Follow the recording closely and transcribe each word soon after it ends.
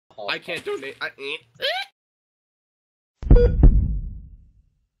I can't donate.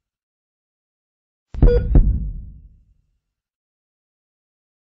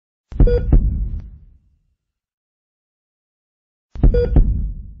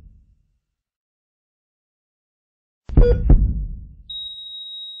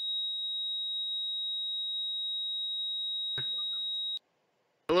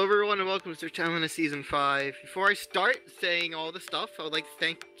 Hello everyone and welcome to CERTAMINA Season 5. Before I start saying all the stuff, I would like to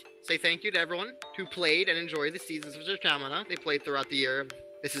say thank you to everyone who played and enjoyed the seasons of CERTAMINA. They played throughout the year.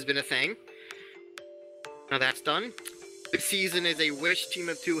 This has been a thing. Now that's done. This season is a Wish Team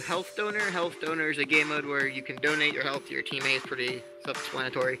of 2 Health Donor. Health Donor is a game mode where you can donate your health to your teammates. Pretty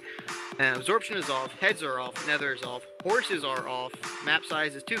self-explanatory. Absorption is off, heads are off, nether is off, horses are off, map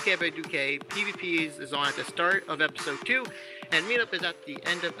size is 2k by 2k, PvP is on at the start of episode 2, and meetup is at the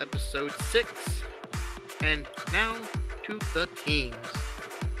end of episode 6. And now to the teams.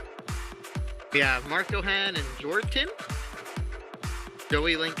 We have Mark Johan and Jordan,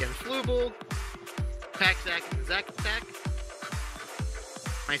 Joey Link and Flooble, Packsack and Zack,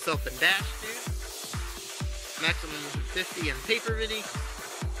 myself and Dash Dude, Maximum 50 and Paper Viddy,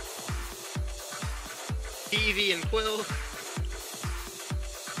 TV and Quill,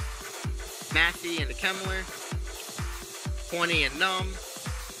 Massey and the Kemmler, 20 and Numb,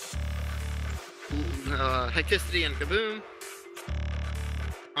 Hecticity and Kaboom,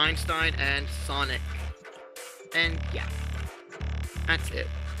 Einstein and Sonic. And yeah, that's it.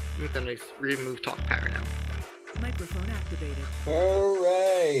 I'm gonna remove talk power now. Microphone activated.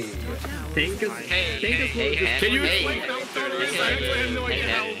 Hooray! Can you explain Health Donor? I have no idea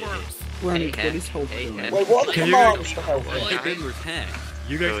how it works. Wait, what are the commands for help?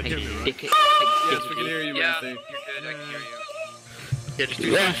 You guys can hear me, right? Yes, we can hear you, Yeah, Matthew. you're good, I can hear you. Yeah, just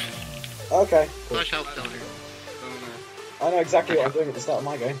do slash. Okay. Slash Health Donor. I know exactly what I'm doing at the start of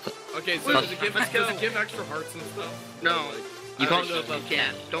my game. Okay, so does it give extra hearts and stuff? No, you can't go above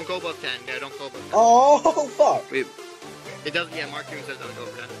 10. Don't go above 10. Yeah, don't go above 10. Oh, fuck! Wait. It doesn't, yeah, Mark Hume says don't go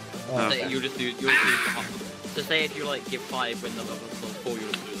over 10. Oh, Okay. okay. You'll just lose the heart. So say if you like give 5 when the level's on 4,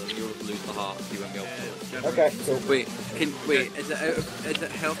 you'll just lose them. You'll just lose the heart. You won't be able to. Okay, cool. Wait, is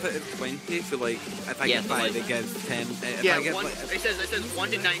it health out of 20? So like, if I Yeah, get so 5, like- it gives 10. If Yeah, I get, one, like, it says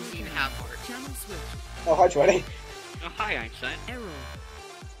 1 to 19 half heart. Channel switch. Oh, hi, 20. Oh, hi, Einstein. Error.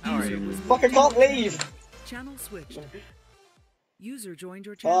 How are User you? was Fuck, I can't leave! Channel switched. User joined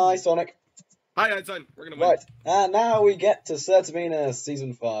your channel. Hi, Sonic. Hi, Einstein. We're gonna win. Right, and now we get to CERTAMINA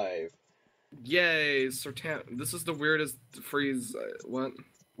Season 5. Yay, this is the weirdest freeze. What?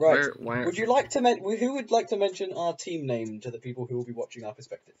 Right, Where? would you like to who would like to mention our team name to the people who will be watching our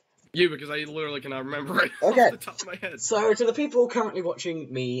perspective? You, because I literally cannot remember right Okay. off the top of my head. So, to the people currently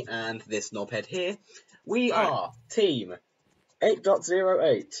watching me and this knobhead here, we are Team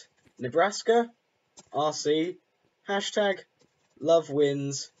 8.08, Nebraska, RC, hashtag Love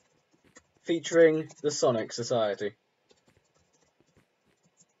Wins, featuring the Sonic Society.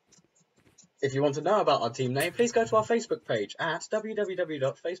 If you want to know about our team name, please go to our Facebook page at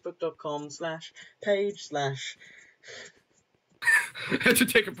www.facebook.com/page/ I had to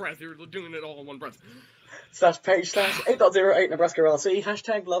take a breath. You were doing it all in one breath. /page/ 8.08 Nebraska RC,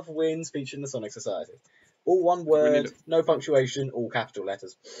 hashtag Love Wins, featuring the Sonic Society. All one word, no punctuation, all capital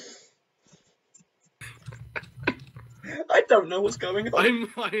letters. I don't know what's going on.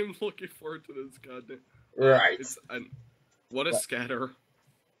 I'm looking forward to this. Goddamn. Right. What a scatter.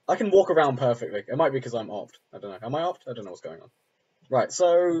 I can walk around perfectly. It might be because I'm opt. I don't know. Am I opt? I don't know what's going on. Right,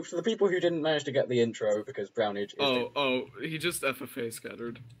 so for the people who didn't manage to get the intro because Brownage is he just FFA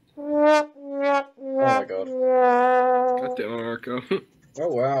scattered. Oh my god. Goddamn, Marco. Oh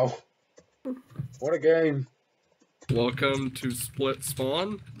wow. What a game. Welcome to Split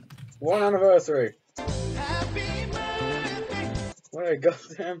Spawn. 1 anniversary. What a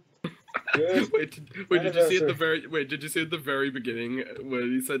goddamn good Wait, did you see at the very beginning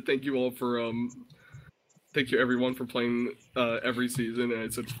when he said thank you all for thank you everyone for playing every season, and I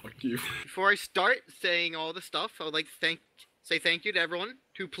said fuck you. Before I start saying all the stuff, I would like to say thank you to everyone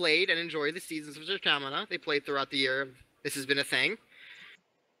who played and enjoyed the seasons of CERTAMINA. They played throughout the year. This has been a thing.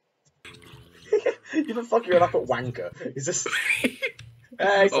 You been fucking it up at wanker. Is this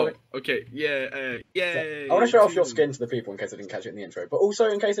Hey, sorry. Oh, okay, yeah, yay! I want to show off your skin to the people in case I didn't catch it in the intro. But also,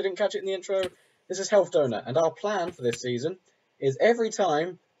 in case I didn't catch it in the intro, this is Health Donor, and our plan for this season is every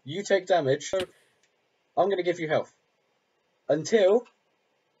time you take damage, I'm going to give you health. Until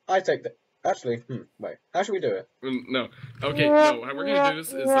I take the... Actually, wait. How should we do it? No. Okay, no, how we're gonna do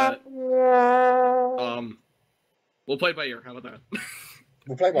this is that... we'll play by ear, how about that?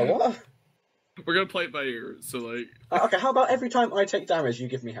 We'll play by what? We're gonna play it by ear. So like, Okay, how about every time I take damage, you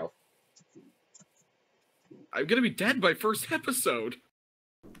give me health? I'm gonna be dead by first episode.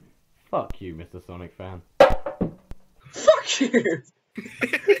 Fuck you, Mr. Sonic fan. Fuck you!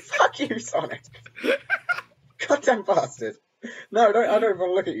 Fuck you, Sonic! Goddamn bastard! No, I don't even want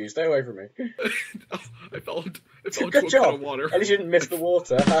to look at you. Stay away from me. I fell into Good a job. pit of water. At least you didn't miss the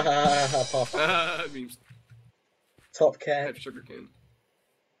water. Ha ha ha ha. I mean, Top I care. have sugarcane.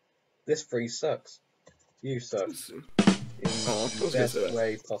 This freeze sucks. You suck. In Oh, the best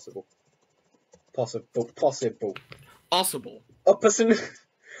way possible. Possible. Possible. Opposite.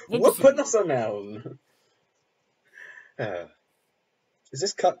 What What was put us on noun? Is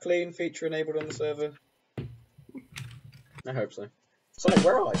this cut clean feature enabled on the server? I hope so. Sonic,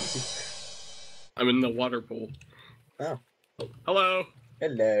 where are you? I'm in the water pool. Oh. Hello.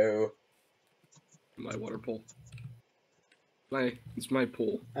 Hello. My water pool. It's my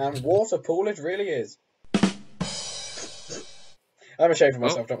pool. And water pool it really is. I'm ashamed of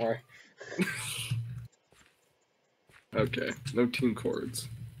myself, don't worry. Okay, no team chords.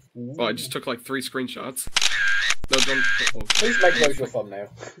 Ooh. Oh, I just took like 3 screenshots. No, don't. Oh. Please make those your thumbnail.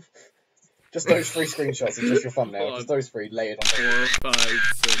 Just those 3 screenshots are just your thumbnail. Hold on. Just those 3, lay it on 4, 5,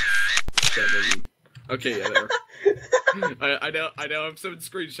 6, 7. Okay, yeah, there. I now have 7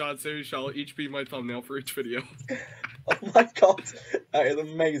 screenshots. They shall each be my thumbnail for each video. Oh my god, that is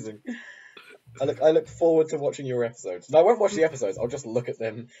amazing. I look forward to watching your episodes. No, I won't watch the episodes. I'll just look at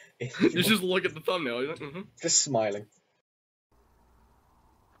them. You just look at the thumbnail. You're like, Just smiling.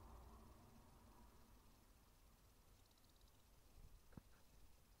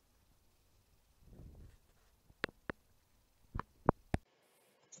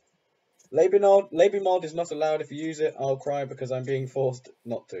 Labie mod is not allowed. If you use it, I'll cry because I'm being forced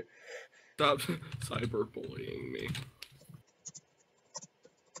not to. Stop cyberbullying me.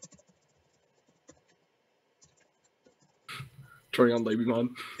 Turning on Labymon.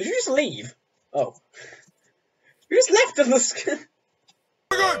 Did you just leave? Oh. You just left on the screen.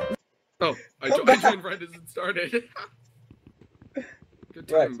 Oh, I joined right as it started. Good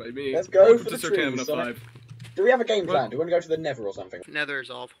time by me. Let's go Welcome for to the CERTAMINA trees, Sonic. 5. Do we have a game plan? Do we want to go to the Nether or something? Nether's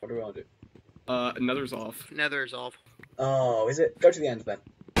off. What do we want to do? Nether's off. Nether's off. Oh, is it? Go to the end then.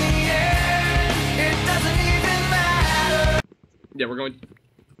 Yeah, we're going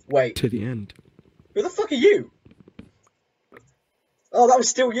Wait. to the end. Who the fuck are you? Oh, that was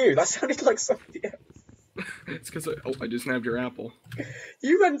still you. That sounded like somebody else. It's because I just nabbed your apple.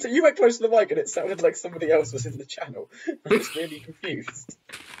 You went close to the mic and it sounded like somebody else was in the channel. I was really confused.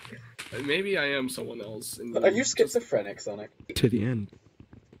 Maybe I am someone else. Are you schizophrenic, Sonic? To the end.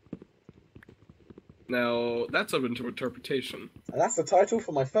 Now, that's open to interpretation. And that's the title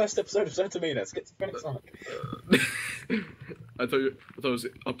for my first episode of CERTAMINA, Schizophrenic Sonic. I thought it was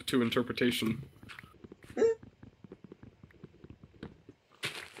up to interpretation.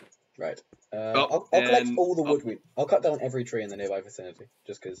 Right. I'll collect all the wood. I'll cut down every tree in the nearby vicinity,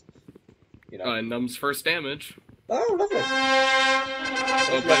 just because, you know. And Num's first damage. Oh, lovely.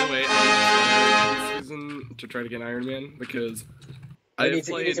 Oh, by the way, I this season to try to get Iron Man because You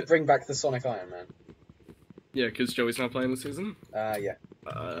need to bring back the Sonic Iron Man. Yeah, because Joey's not playing this season. Yeah.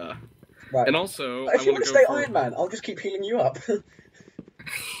 Right. And also, if you want to stay Iron Man, I'll just keep healing you up.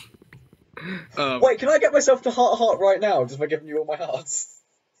 Wait, can I get myself to heart right now just by giving you all my hearts?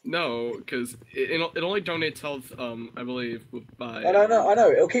 No, because it only donates health, I believe, by... I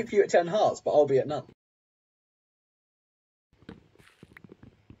know. It'll keep you at 10 hearts, but I'll be at none.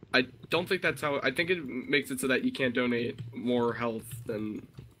 I don't think that's how... I think it makes it so that you can't donate more health than...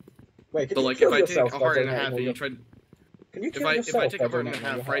 Wait, can so, you like, kill if I take yourself a by heart and a donating half all and your... you try... Can you kill if yourself I take by a heart and a donating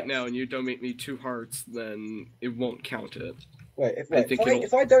all half your right now hearts? and you donate me 2 hearts, then it won't count it. Wait,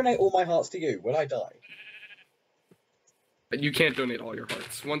 if I donate all my hearts to you, will I die? You can't donate all your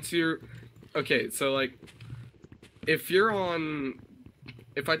hearts. Once you're... Okay, so, like... If you're on...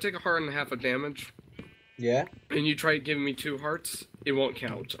 If I take a heart and a half of damage... Yeah? And you try giving me 2 hearts, it won't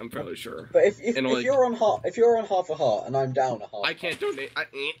count, I'm fairly sure. But if you're on half a heart and I'm down a half... I can't donate, I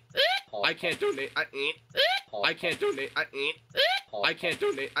can't donate, I can't donate, I can't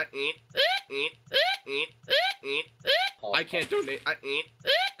donate, I can't donate,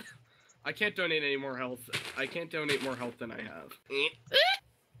 I can't donate any more health. I can't donate more health than I have.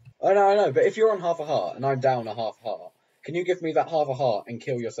 I know, but if you're on half a heart and I'm down a half heart, can you give me that half a heart and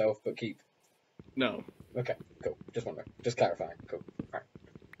kill yourself but keep... No. Okay, cool. Just wondering. Just clarifying. Cool. Right.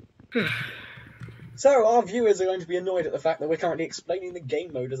 So, our viewers are going to be annoyed at the fact that we're currently explaining the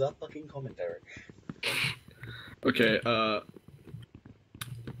game mode as our fucking commentary. Okay,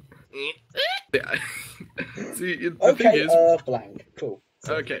 See, the Okay, thing is... blank. Cool.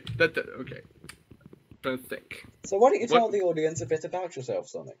 Okay, okay. trying to think. So why don't you tell What- the audience a bit about yourself,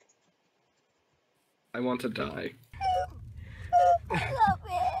 Sonic? I want to die.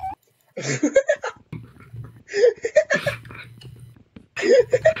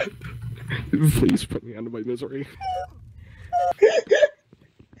 Please put me out of my misery.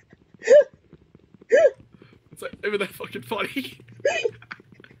 It's like, isn't that fucking funny?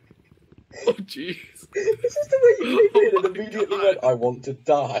 Oh jeez. It's just the way you came in and Oh my immediately God. went, I want to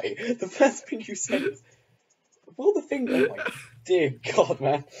die. The first thing you said was, well, the thing, oh my dear God,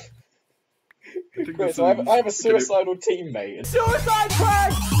 man. I think Great, this so I have a is- suicidal teammate Suicide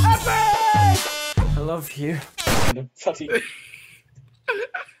prank! Epic! I love you. and a bloody...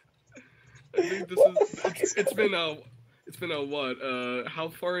 I think this What the is. fuck is It's been what? How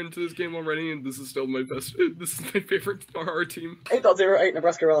far into this game already? And this is still my best. This is my favorite RR team. 8.08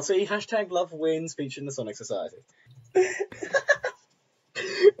 Nebraska LC, hashtag love wins featuring the Sonic Society.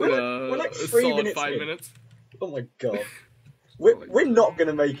 we're like A 3 solid minutes 5 in. minutes. Oh my God. Oh my We're not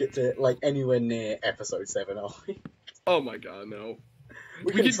gonna make it to like anywhere near episode 7, are we? Oh my God, no. We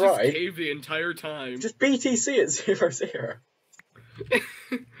We can could try. just cave the entire time. Just BTC at 0-0.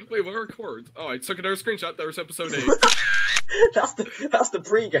 Wait, what are chords? Oh, I took another screenshot. That was episode 8. That's the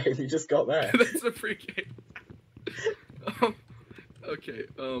pre-game you just got there. That's the pregame. Okay.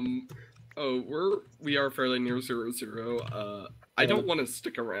 We are fairly near 0-0. I don't want to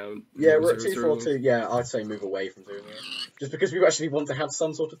stick around. Yeah, near we're at 0-0. 2-4-2. Yeah, I'd say move away from 0-0. Just because we actually want to have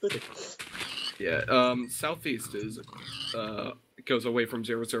some sort of footage. Yeah. Southeast is goes away from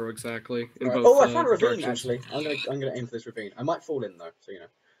 0-0 exactly. In Alright. both, Oh, I found a ravine directions. actually. I'm gonna aim for this ravine. I might fall in though, so you know.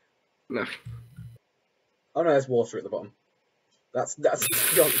 No. Oh no, there's water at the bottom. That's to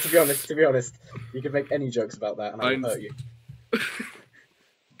be honest, you can make any jokes about that and I will hurt you.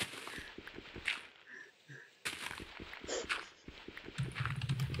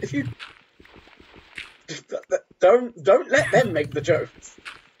 If you don't let them make the jokes.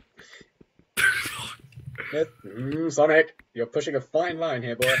 Sonic, you're pushing a fine line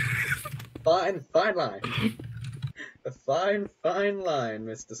here, boy. Fine line. A fine line,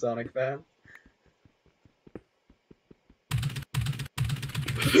 Mr. Sonic fan.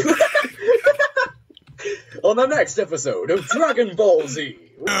 On the next episode of Dragon Ball Z.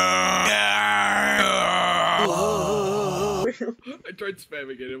 I tried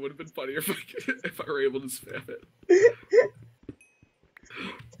spamming it. It would have been funnier if I were able to spam it.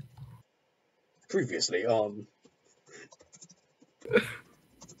 Previously on.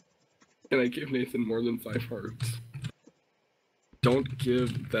 And I gave Nathan more than 5 hearts. Don't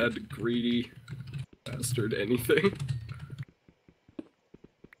give that greedy bastard anything.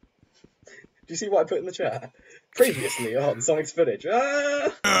 Do you see what I put in the chat? Previously on Sonic's footage.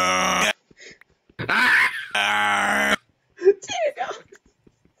 Ah! Dear God.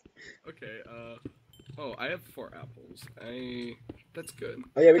 Okay, oh, I have 4 apples. That's good.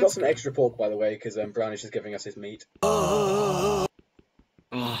 Oh yeah, we got That's some good. extra pork by the way, because Brownish is giving us his meat. Oh,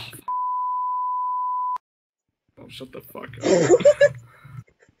 shut the fuck up.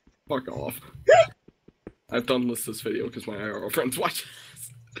 Fuck off. I've done list this video because my IRL friends watch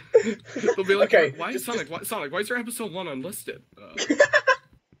this. They'll be like, Okay, why is Sonic, why is your episode 1 unlisted?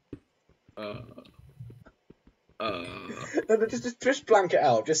 No, just blank it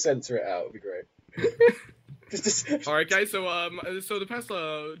out. Just censor it out. It'd be great. Alright guys, so the past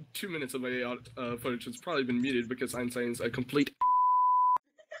 2 minutes of my footage has probably been muted because Einstein's a complete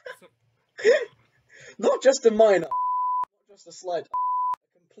Not just a minor, not just a slight,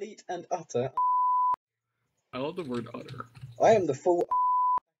 a complete and utter. I love the word utter. I am the full.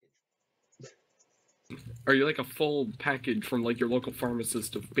 Are you like a full package from like your local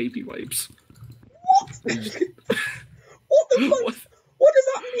pharmacist of baby wipes? What? What the fuck? What? What does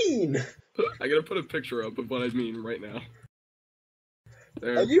that mean? I gotta put a picture up of what I mean right now.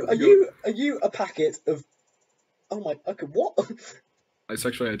 There. Are you a packet of? Oh my. Okay. What? I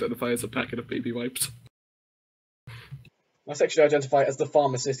sexually identify as a packet of baby wipes. I sexually identify as the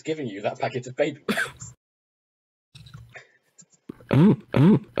pharmacist giving you that packet of baby wipes. Oh.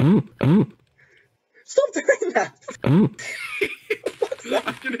 Stop doing that! Oh.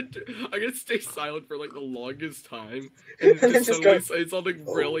 I'm gonna stay silent for like the longest time and then just just suddenly go, say something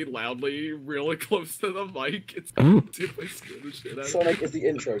really loudly, really close to the mic. It's see if I scare the shit out of Sonic, is the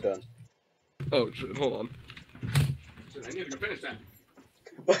intro done? Oh shit, hold on. Shit, I need to go finish that.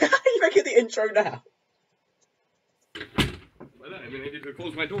 How are you making the intro now? By that, I mean I need to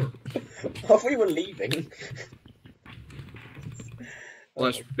close my door. I thought you were leaving.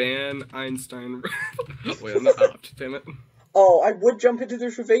 Slash ban Einstein. Wait, I'm not up. Damn it. Oh, I would jump into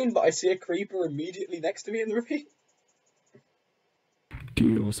this ravine, but I see a creeper immediately next to me in the ravine. Do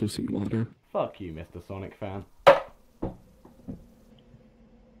you also see water? Fuck you, Mr. Sonic fan.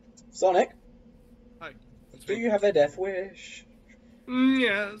 Sonic, Hi. do you have a death wish?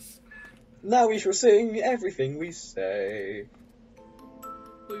 Yes. Now we shall sing everything we say.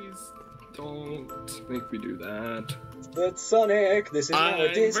 Please don't make me do that. But Sonic, this is now a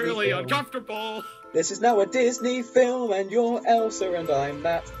I'm Disney really film. uncomfortable. This is now a Disney film, and you're Elsa, and I'm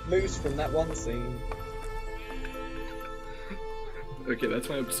that moose from that one scene. Okay, that's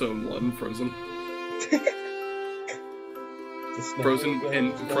my episode 1, Frozen. The snow Frozen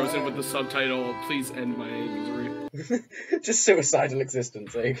goes with the subtitle, please end my misery. Just suicidal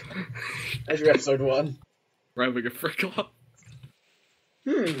existence, eh? As your episode 1. We're having a frick up.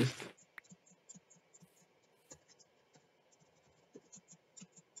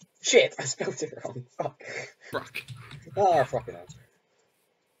 Shit, I spelled it wrong. Fuck. Brock. Ah, fucking hell.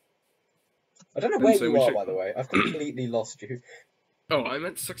 I don't know where so you we are, should- by the way. I've completely lost you. Oh, I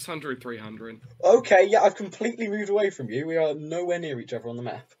meant 600, 300. Okay, yeah, I've completely moved away from you. We are nowhere near each other on the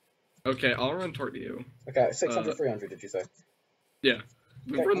map. Okay, I'll run toward you. Okay, 600, 300, did you say? Yeah.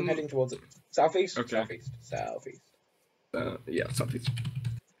 Okay, I'm heading towards it. Southeast? Okay. Southeast. Southeast. Yeah, southeast.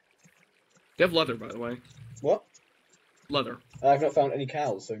 You have leather, by the way. What? Leather. I've not found any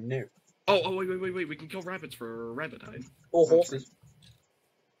cows, so no. Oh, wait. We can kill rabbits for rabbit hide. Or horses.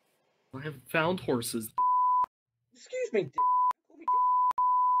 I have found horses. Excuse me,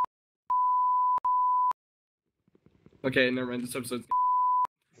 Okay, never mind. This episode's...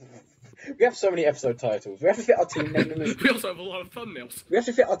 We have so many episode titles. We have to fit our team name in. We also have a lot of thumbnails. We have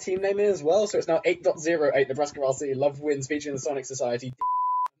to fit our team name in as well, so it's now 8.08 Nebraska RC Love Wins featuring the Sonic Society.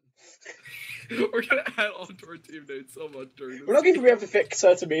 We're gonna add on to our team name so much during this. We're not going to be able to fit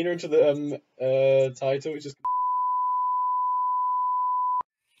CERTAMINA into the title. It's just.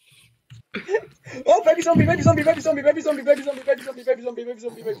 Oh, baby zombie, baby zombie, baby zombie, baby zombie, baby zombie, baby zombie, baby zombie, baby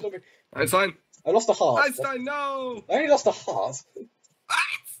zombie, baby zombie. Einstein! I lost a heart. Einstein, no! I only lost a heart.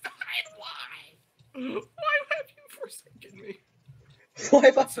 Einstein, why? Why have you forsaken me? Why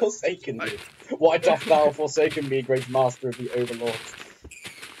have I forsaken thee? Why doth thou forsaken me, great master of the overlords?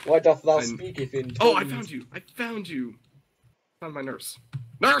 Why doth thou speaketh in Oh, I tongues? found you! I found you! Found my nurse.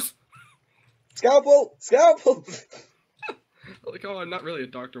 Nurse! Scalpel! Scalpel! Like, oh, I'm not really a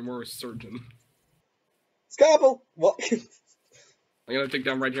doctor, more a surgeon. Scalpel! What? I'm gonna take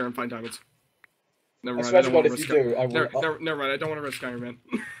down right here and find diamonds. Never I mind. swear I to don't God, want if to you risk do, I will. Never mind. I don't want to risk Iron Man.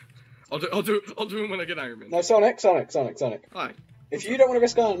 I'll do it when I get Iron Man. No, Sonic. Hi. If you don't want to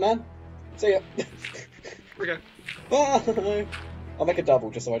risk Iron Man, see ya. Okay. Bye. I'll make a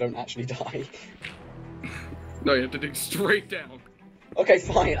double just so I don't actually die. No, you have to dig straight down. Okay,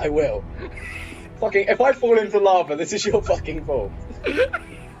 fine, I will. Fucking, if I fall into lava, this is your fucking fault.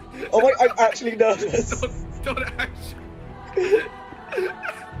 Oh my, I'm actually nervous. Don't actually.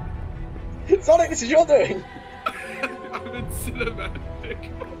 Sonic, this is your doing. I'm in cinematic.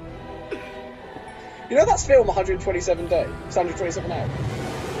 You know that's film 127 days? It's 127 hours.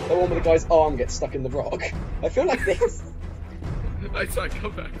 The one where the guy's arm gets stuck in the rock. I feel like this. Einstein,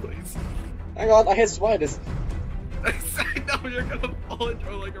 come back, please. Hang on, I hear spiders. Einstein, no, you're gonna fall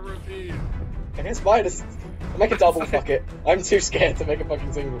into like a ravine. I hear spiders. I'll make a double, fuck it. I'm too scared to make a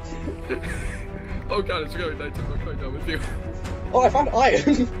fucking single. Oh god, it's really nice. I'm not quite done with you. Oh, I found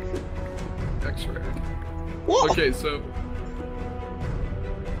iron. X-ray. What? Okay, so...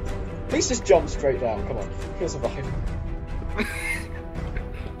 Please just jump straight down, come on. You'll survive.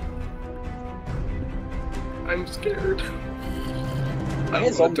 I'm scared. I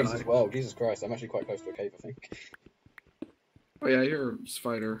hear zombies as well, Jesus Christ, I'm actually quite close to a cave, I think. Oh yeah, you're a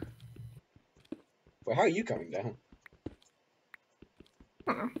spider. Wait, how are you coming down?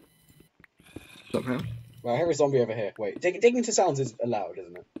 I don't know. Somehow. Well, I hear a zombie over here. Wait, digging to sounds is allowed,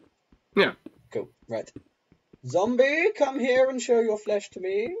 isn't it? Yeah. Cool, right. Zombie, come here and show your flesh to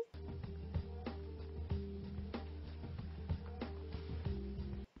me.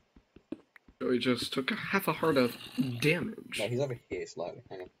 So he just took half a heart of damage. No, he's over here slightly,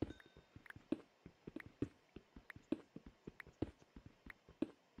 hang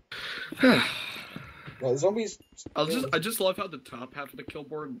on. Well, the zombies... I just love how the top half of the kill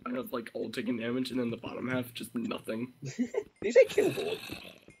board I have like all taking damage and then the bottom half just nothing. Did you say kill board?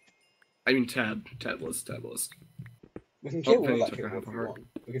 I mean tab list. We can kill all Penny that took kill a board half if a we heart. want.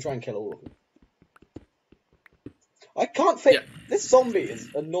 We can try and kill all of them. I can't fit... Yeah. This zombie is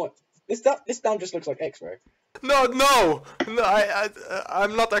annoying. This down just looks like X-ray. No,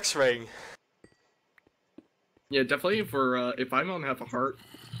 I'm not X-raying. Yeah, definitely for if I'm on half a heart,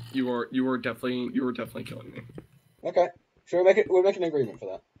 you were definitely killing me. Okay. Should we make it? We'll make an agreement for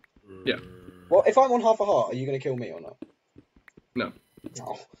that. Yeah. Well, if I'm on half a heart, are you going to kill me or not? No.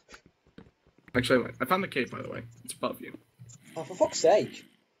 Oh. Actually, I found the cave, by the way. It's above you. Oh, for fuck's sake.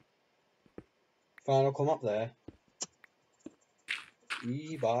 Fine, I'll come up there.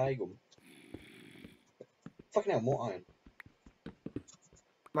 E-by-gum. Fucking hell, more iron.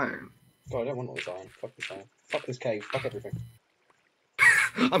 Iron. God, I don't want all this iron. Fuck this iron. Fuck this cave. Fuck everything.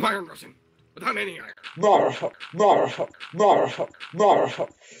 I'm iron rushing. Without any iron.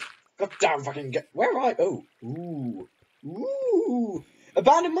 God damn fucking get. Where am I? Oh. Ooh. Ooh.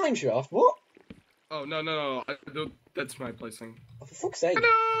 Abandoned mineshaft? What? Oh, no. That's my placing. Oh, for fuck's sake.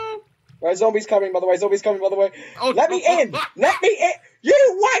 Hello! Right, zombies coming, by the way. Zombies coming, by the way. Oh, Let me in! Let me in!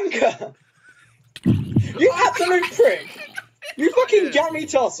 You wanker! You absolute prick! You fucking gammy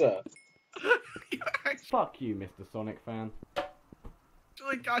tosser! Fuck you, Mr. Sonic fan.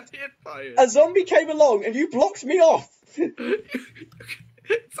 I got hit by it. A zombie came along and you blocked me off!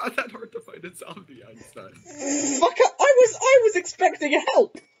 It's not that hard to find a zombie, Einstein. Fuck, I was expecting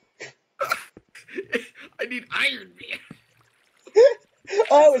help! I need Iron Man.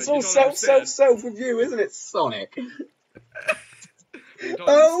 Oh, it's all self with you, isn't it, Sonic?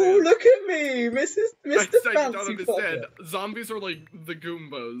 Oh, look at me, Mr. Fancy Fucker. Zombies are like the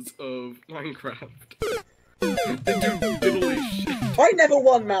Goombas of Minecraft. They do diddly shit. I never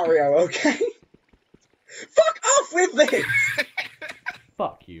won Mario, okay? Fuck off with this!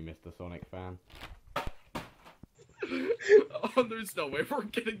 Fuck you, Mr. Sonic fan. Oh, there's no way we're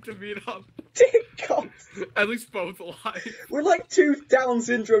getting to meet up. Dear God. At least both alive. We're like two Down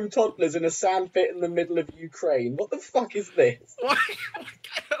syndrome toddlers in a sandpit in the middle of Ukraine. What the fuck is this? What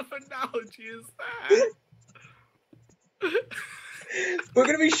kind of analogy is that? We're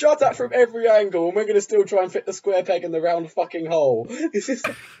gonna be shot at from every angle, and we're gonna still try and fit the square peg in the round fucking hole. This is...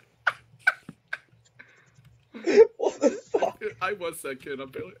 What the fuck? I was that kid.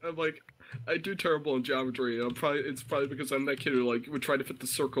 I'm like, I do terrible in geometry. And it's probably because I'm that kid who like would try to fit the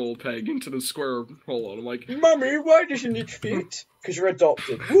circle peg into the square hole. And I'm like, Mummy, why doesn't it fit? Because you're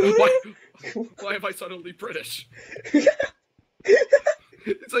adopted. why am I suddenly British?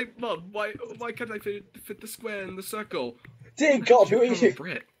 It's like, Mum, why can't I fit the square in the circle? Dear God, who are you?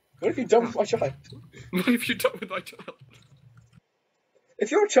 Brit. What have you done with my child? What have you done with my child? If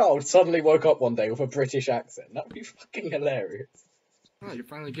your child suddenly woke up one day with a British accent, that would be fucking hilarious. Oh, you're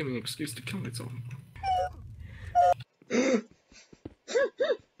finally giving me an excuse to kill myself.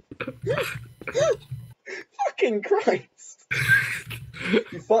 Fucking Christ!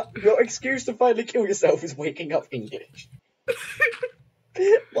 Your excuse to finally kill yourself is waking up English.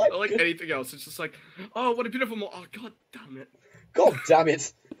 Like anything else, it's just like, oh, what a beautiful oh, God damn it. God damn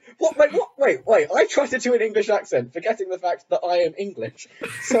it. What? Wait, I tried to do an English accent, forgetting the fact that I am English.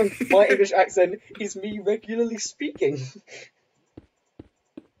 So my English accent is me regularly speaking.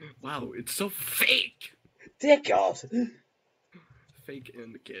 Wow, it's so fake! Dear God. Fake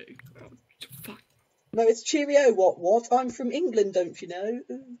and gay. Oh, fuck. No, it's cheerio, what? I'm from England, don't you know?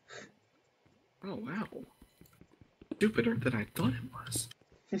 Oh, wow. Stupider than I thought it was.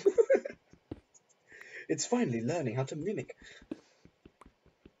 It's finally learning how to mimic.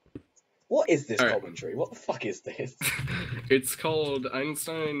 What is this commentary? What the fuck is this? It's called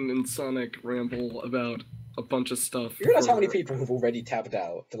Einstein and Sonic ramble about a bunch of stuff. You realize how many people have already tabbed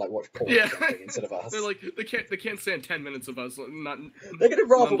out to like watch porn or something instead of us? They're like they can't stand 10 minutes of us. They're gonna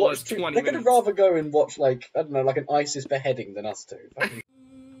rather watch 20 They're gonna rather go and watch like I don't know, like an ISIS beheading than us two.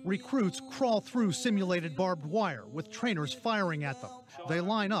 Recruits crawl through simulated barbed wire with trainers firing at them. They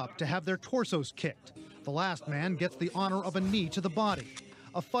line up to have their torsos kicked. The last man gets the honor of a knee to the body.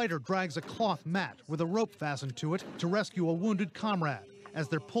 A fighter drags a cloth mat with a rope fastened to it to rescue a wounded comrade. As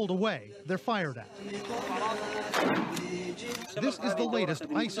they're pulled away, they're fired at. This is the latest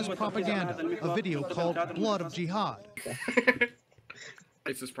ISIS propaganda, a video called Blood of Jihad.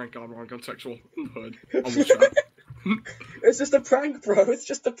 ISIS prank gone wrong, gone sexual in the hood. Almost shot. It's just a prank, bro. It's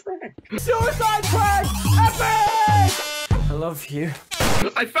just a prank. Suicide prank! Epic! I love you.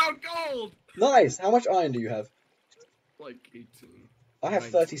 I found gold! Nice! How much iron do you have? Like 18. I have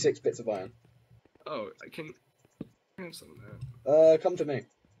 36 bits of iron. Oh, I have some of that. Come to me.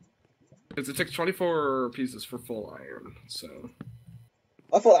 Because it takes 24 pieces for full iron, so...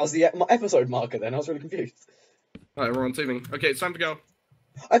 I thought that was the episode marker then, I was really confused. Alright, everyone's leaving. Okay, it's time to go.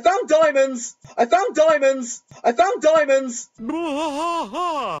 I found diamonds! I found diamonds! I found diamonds!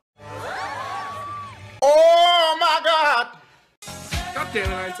 Oh my God! God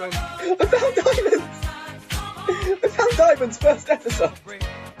damn it, Einstein. I found diamonds! I found diamonds, first episode!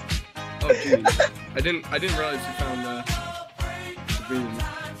 Oh jeez. I didn't realize you found the green.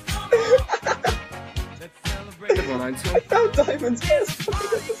 Good one, Einstein. I found diamonds, first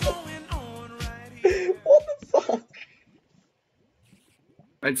fucking episode! What the fuck?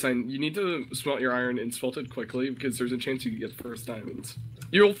 Einstein, you need to smelt your iron and smelt it quickly because there's a chance you can get first diamonds.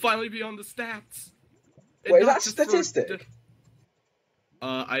 You'll finally be on the stats. Wait, is that statistic?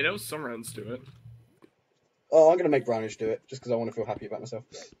 I know some rounds do it. Oh, I'm gonna make Brownish do it just because I want to feel happy about myself.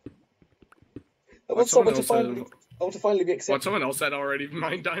 I want someone to finally. I want to finally be accepted. What, someone else had already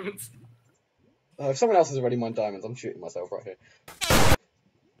mined diamonds? If someone else has already mined diamonds, I'm shooting myself right here.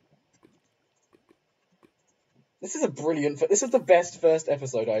 This is a brilliant. This is the best first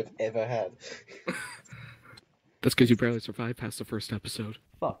episode I've ever had. That's because you barely survived past the first episode.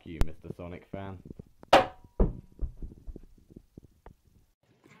 Fuck you, Mr. Sonic fan.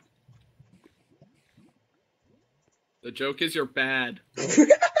 The joke is you're bad.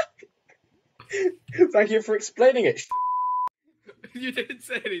 Thank you for explaining it. You didn't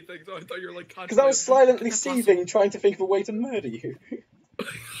say anything, so I thought you were like... Because I was silently seething, trying to think of a way to murder you.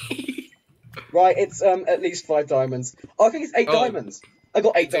 Right, it's at least 5 diamonds. Oh, I think it's 8 diamonds. I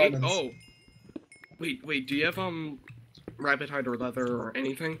got 8 diamonds. Oh. Wait, do you have, rabbit hide or leather or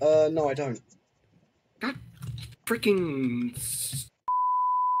anything? No, I don't. God freaking...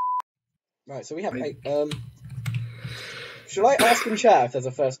 Right, so we have 8, should I ask in chat if there's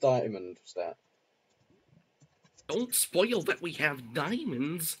a first diamond stat? Don't spoil that we have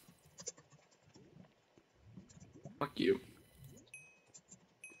diamonds. Fuck you.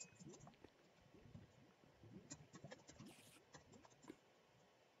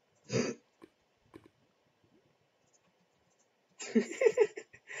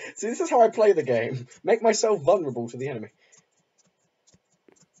 See, this is how I play the game. Make myself vulnerable to the enemy.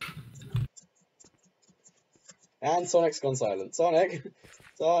 And Sonic's gone silent. Sonic!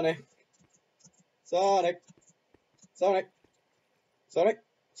 Sonic! Sonic! Sonic! Sonic!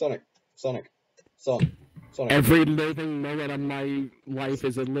 Sonic! Sonic! Sonic! Every living moment of my life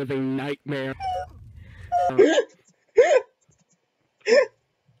is a living nightmare.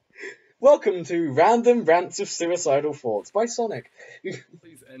 Welcome to Random Rants of Suicidal Thoughts by Sonic.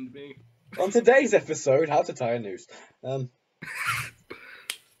 Please end me. On today's episode, how to tie a noose. I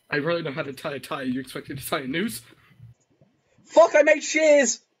really know how to tie a tie. You expect me to tie a noose? Fuck, I made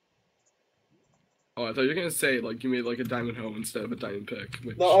shears! Oh, I thought you were gonna say, like, you made, like, a diamond hoe instead of a diamond pick.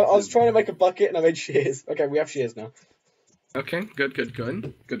 Which no, I was trying to make a bucket and I made shears. Okay, we have shears now. Okay, good.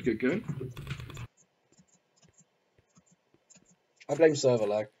 I blame server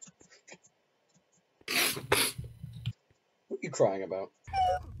lag. What are you crying about?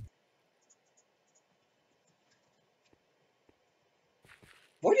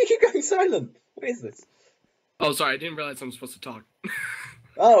 Why do you keep going silent? What is this? Oh, sorry, I didn't realize I'm supposed to talk.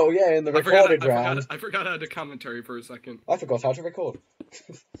 Oh, yeah, in the recorded round. I forgot how to commentary for a second. I forgot how to record.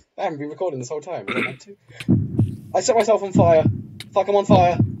 I haven't been recording this whole time. I meant to. I set myself on fire. Fuck, I'm on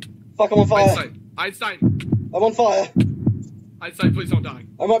fire. Fuck, I'm on fire. Einstein! I'm on fire. Einstein, please don't die.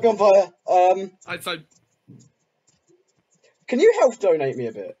 I might be on fire. Einstein. Can you health donate me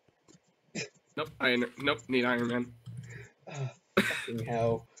a bit? Nope, need Iron Man. Fucking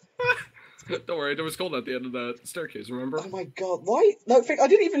hell. Don't worry, it was cold at the end of the staircase, remember? Oh my god, why? No, I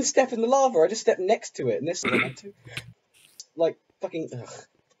didn't even step in the lava, I just stepped next to it, and this one I had to. Like, fucking, ugh.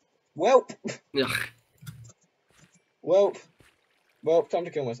 Welp! Ugh. Welp, time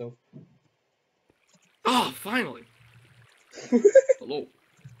to kill myself. Oh, finally! Hello.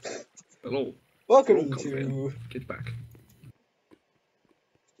 Welcome to... Get back.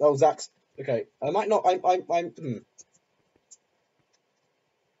 Oh, Zach's... Okay, I might not...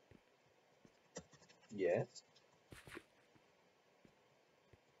 Yes?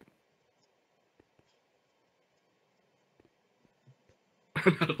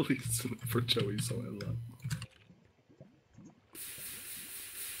 I'm at least for Joey, so I love.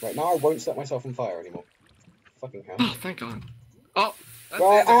 Right, now I won't set myself on fire anymore. Fucking hell. Oh, thank God. Oh!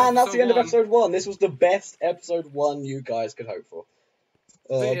 Right, and that's the end of episode 1. This was the best episode 1 you guys could hope for.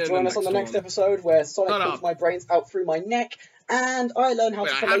 Join us on the next episode where Sonic pulls my brains out through my neck, and I learn how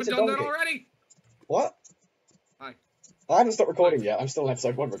to fillet a donkey. I haven't done that already! What? Hi. I haven't stopped recording yet. I'm still in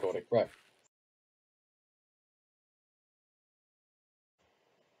episode 1 recording. Right.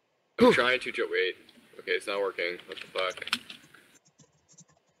 I'm trying to wait. Okay, it's not working. What the fuck?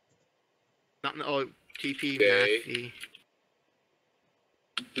 Oh, TP Matthew.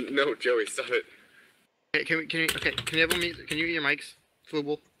 No, Joey, stop it. Okay, can you have me? Can you get your mics?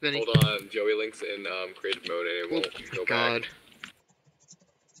 Flooble, Vinny. Hold on, Joey links in creative mode and it won't go back.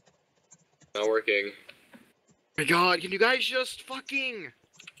 Not working. My God, can you guys just fucking?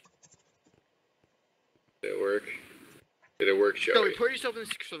 Did it work? Did it work, Joey? Joey, put yourself in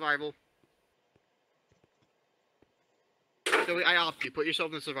survival. Joey, I opt you. Put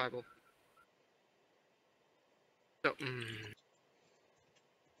yourself in survival. So,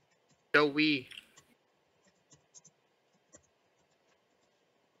 Joey.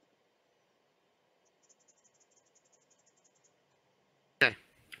 Okay.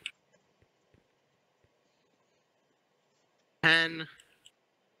 10.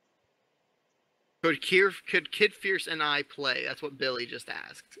 Could Kid Fierce and I play? That's what Billy just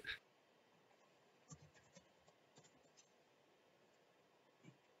asked.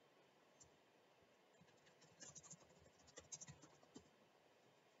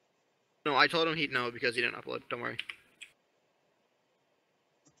 No, I told him he'd know because he didn't upload. Don't worry.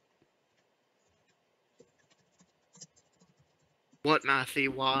 What,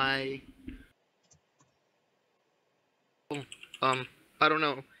 Matthew? Why? Oh, I don't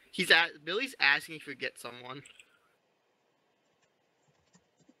know. Billy's asking if we get someone.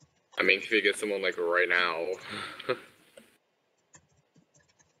 I mean, if you get someone like right now.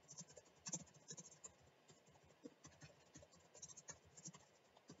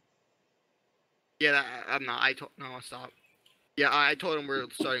 Yeah, I'm not. No, stop. Yeah, I told him we're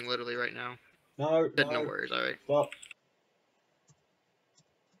starting literally right now. No, Said no worries. All right. Stop.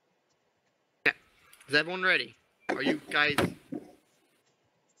 Okay. Is everyone ready? Are you guys?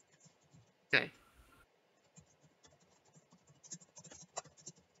 Okay.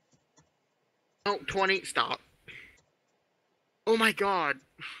 Oh, 20. Stop. Oh my God.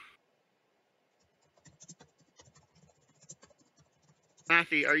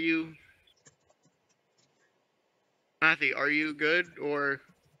 Matthew, are you good or?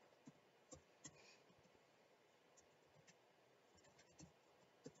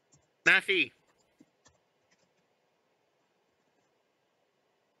 Matthew.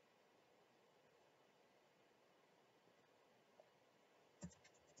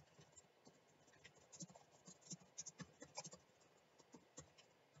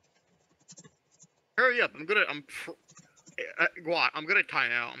 Hurry up! Guat, I'm gonna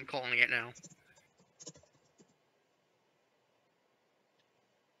time out. I'm calling it now.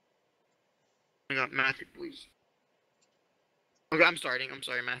 I got Matthew, please. Okay, I'm starting. I'm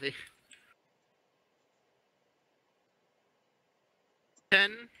sorry, Matthew.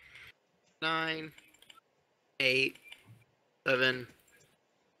 10, 9, 8, 7,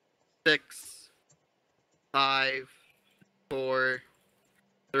 6, 5, 4,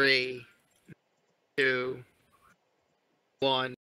 3, 2, 1.